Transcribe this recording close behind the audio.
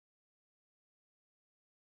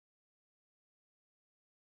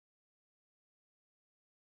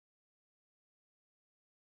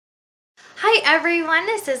Hi everyone,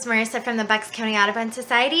 this is Marissa from the Bucks County Audubon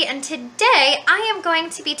Society, and today I am going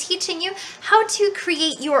to be teaching you how to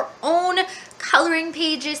create your own coloring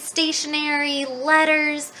pages, stationery,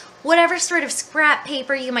 letters, whatever sort of scrap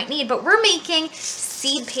paper you might need, but we're making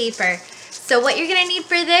seed paper. So what you're going to need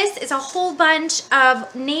for this is a whole bunch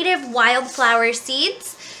of native wildflower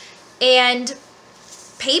seeds and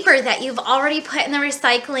paper that you've already put in the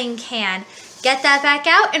recycling can. Get that back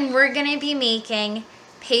out, and we're going to be making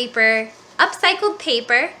paper, upcycled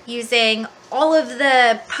paper, using all of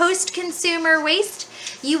the post-consumer waste.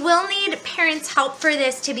 You will need parents' help for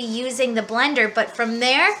this to be using the blender, but from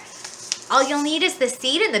there, all you'll need is the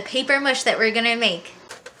seed and the paper mush that we're gonna make.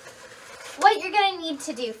 What you're gonna need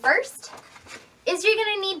to do first is you're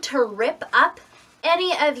gonna need to rip up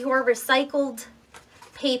any of your recycled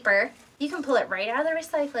paper. You can pull it right out of the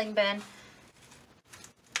recycling bin.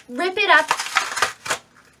 Rip it up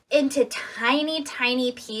into tiny,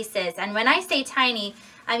 tiny pieces. And when I say tiny,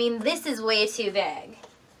 I mean this is way too big.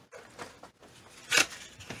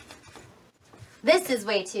 This is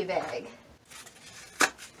way too big.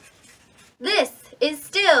 This is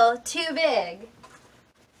still too big.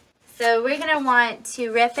 So we're gonna want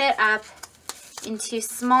to rip it up into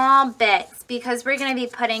small bits because we're gonna be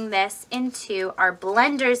putting this into our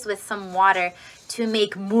blenders with some water to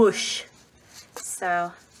make mush.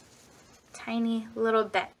 So tiny little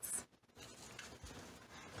bits.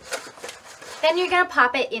 Then you're gonna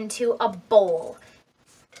pop it into a bowl.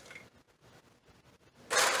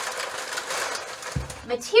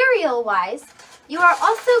 Material-wise, you are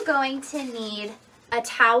also going to need a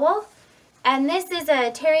towel, and this is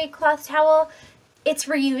a terry cloth towel. It's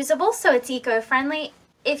reusable, so it's eco-friendly.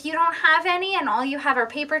 If you don't have any and all you have are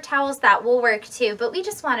paper towels, that will work too, but we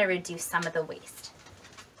just want to reduce some of the waste.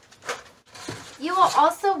 You will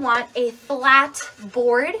also want a flat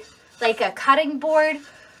board, like a cutting board,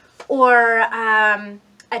 or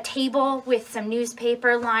a table with some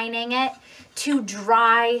newspaper lining it to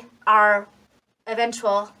dry our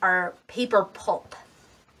paper pulp.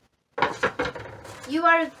 You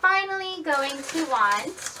are finally going to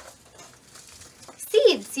want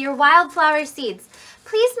seeds, your wildflower seeds.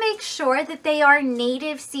 Please make sure that they are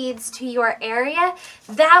native seeds to your area.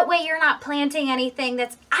 That way you're not planting anything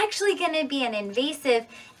that's actually going to be an invasive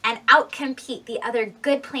and outcompete the other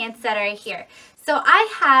good plants that are here. So I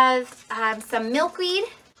have some milkweed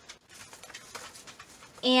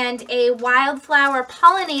and a wildflower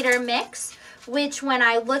pollinator mix, which when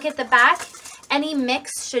I look at the back, any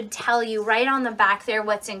mix should tell you right on the back there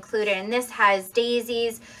what's included. And this has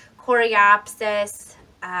daisies, coreopsis,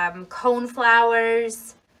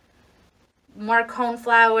 coneflowers, more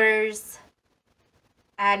coneflowers,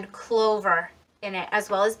 and clover in it, as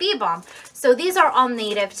well as bee balm. So these are all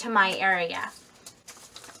native to my area.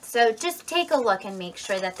 So just take a look and make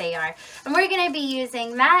sure that they are. And we're gonna be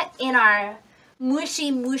using that in our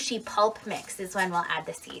mushy pulp mix is when we'll add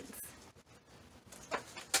the seeds.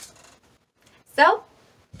 So,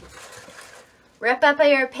 rip up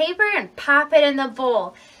your paper and pop it in the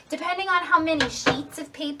bowl. Depending on how many sheets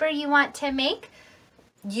of paper you want to make,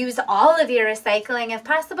 use all of your recycling if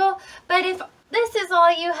possible. But if this is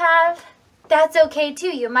all you have, that's okay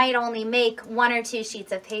too. You might only make 1 or 2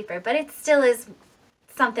 sheets of paper, but it still is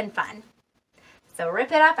something fun. So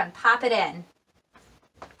rip it up and pop it in.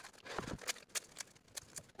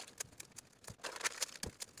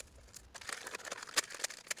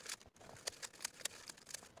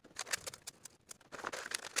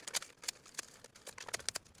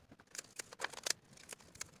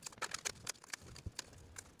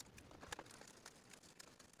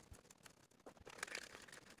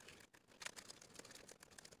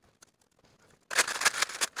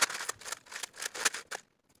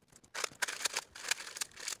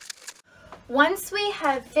 Once we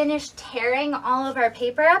have finished tearing all of our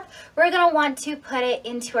paper up, we're going to want to put it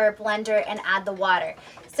into our blender and add the water.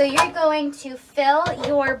 So you're going to fill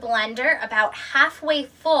your blender about halfway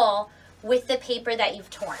full with the paper that you've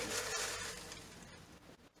torn.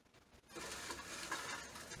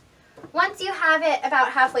 Once you have it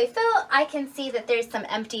about halfway full, I can see that there's some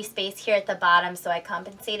empty space here at the bottom, so I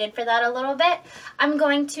compensated for that a little bit. I'm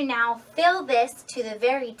going to now fill this to the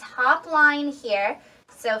very top line here.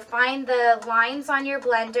 So find the lines on your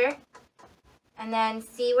blender and then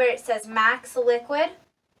see where it says max liquid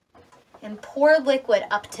and pour liquid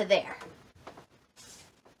up to there.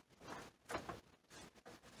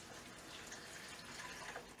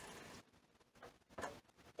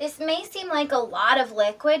 This may seem like a lot of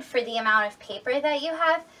liquid for the amount of paper that you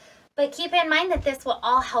have, but keep in mind that this will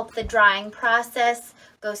all help the drying process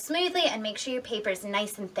go smoothly and make sure your paper is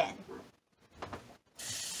nice and thin.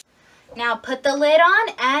 Now put the lid on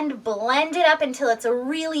and blend it up until it's a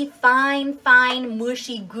really fine,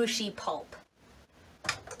 mushy, gushy pulp.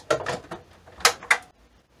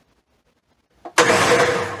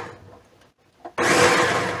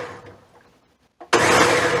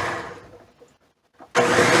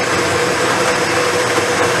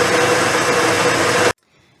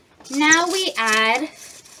 Now we add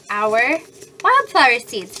our wildflower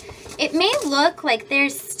seeds. It may look like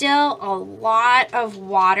there's still a lot of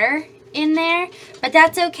water in there, but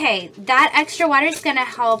that's okay. That extra water is going to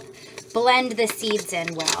help blend the seeds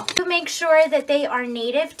in well. To make sure that they are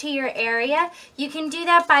native to your area, you can do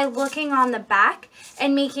that by looking on the back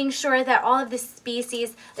and making sure that all of the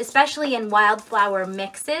species, especially in wildflower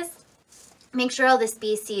mixes, make sure all the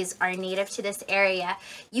species are native to this area.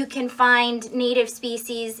 You can find native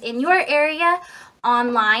species in your area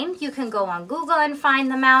online. You can go on Google and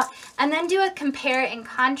find them out, and then do a compare and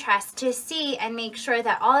contrast to see and make sure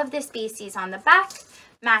that all of the species on the back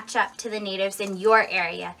match up to the natives in your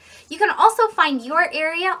area. You can also find your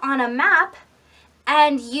area on a map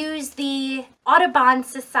and use the Audubon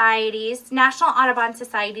Society's, National Audubon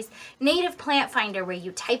Society's Native Plant Finder, where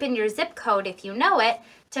you type in your zip code if you know it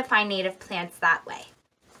to find native plants that way.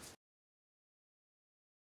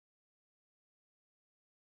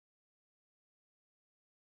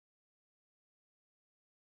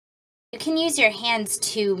 You can use your hands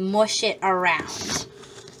to mush it around.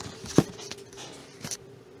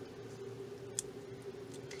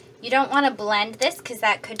 You don't want to blend this because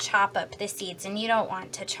that could chop up the seeds, and you don't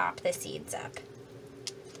want to chop the seeds up.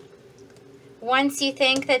 Once you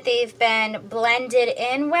think that they've been blended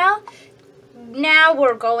in well, now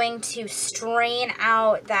we're going to strain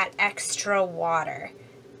out that extra water.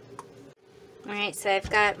 All right, so I've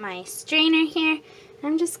got my strainer here.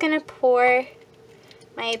 I'm just going to pour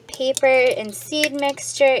my paper and seed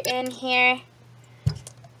mixture in here.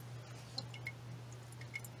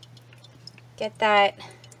 Get that,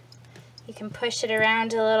 you can push it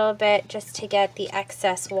around a little bit just to get the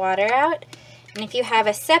excess water out. And if you have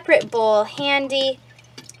a separate bowl handy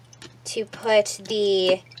to put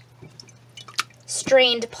the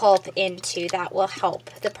strained pulp into, that will help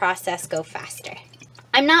the process go faster.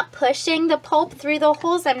 I'm not pushing the pulp through the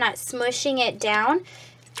holes, I'm not smushing it down,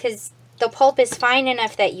 because the pulp is fine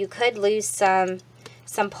enough that you could lose some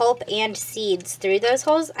pulp and seeds through those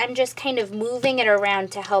holes. I'm just kind of moving it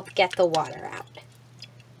around to help get the water out.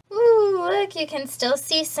 Ooh, look, you can still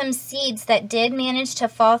see some seeds that did manage to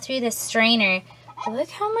fall through the strainer. Look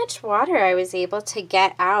how much water I was able to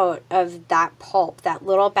get out of that pulp, that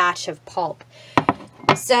little batch of pulp.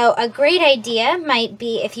 So a great idea might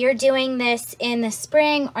be, if you're doing this in the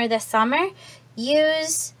spring or the summer,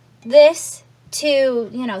 use this to,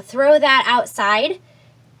 throw that outside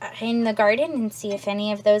in the garden and see if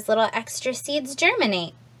any of those little extra seeds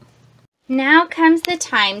germinate. Now comes the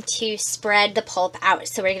time to spread the pulp out.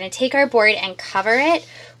 So we're going to take our board and cover it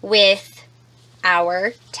with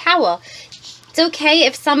our towel. It's okay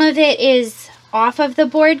if some of it is off of the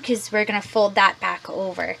board because we're going to fold that back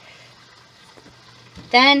over.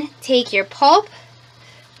 Then take your pulp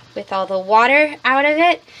with all the water out of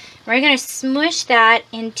it. We're going to smush that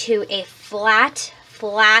into a flat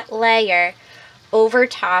layer over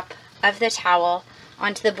top of the towel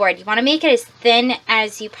onto the board. You want to make it as thin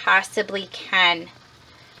as you possibly can.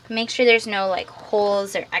 Make sure there's no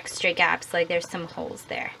holes or extra gaps, like there's some holes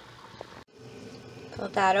there.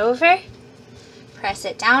 Fold that over, press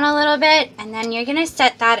it down a little bit, and then you're going to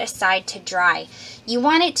set that aside to dry. You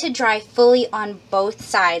want it to dry fully on both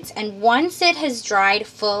sides, and once it has dried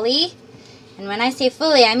fully, and when I say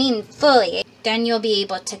fully, I mean fully, then you'll be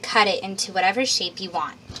able to cut it into whatever shape you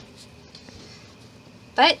want.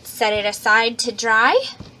 But set it aside to dry,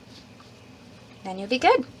 then you'll be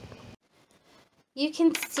good. You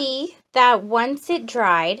can see that once it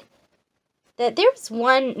dried, that there's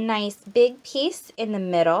one nice big piece in the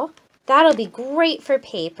middle. That'll be great for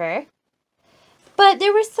paper. But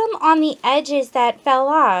there were some on the edges that fell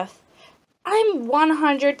off. I'm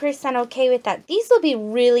 100% okay with that. These will be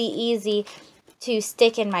really easy to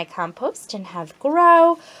stick in my compost and have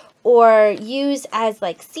grow, or use as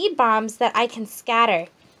seed bombs that I can scatter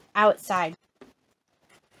outside.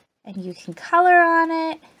 And you can color on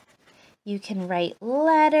it. You can write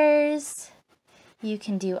letters. You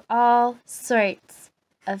can do all sorts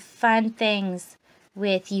of fun things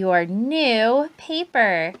with your new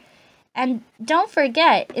paper. And don't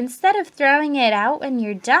forget, instead of throwing it out when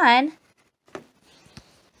you're done,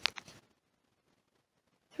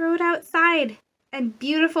 throw it outside and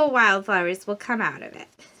beautiful wildflowers will come out of it.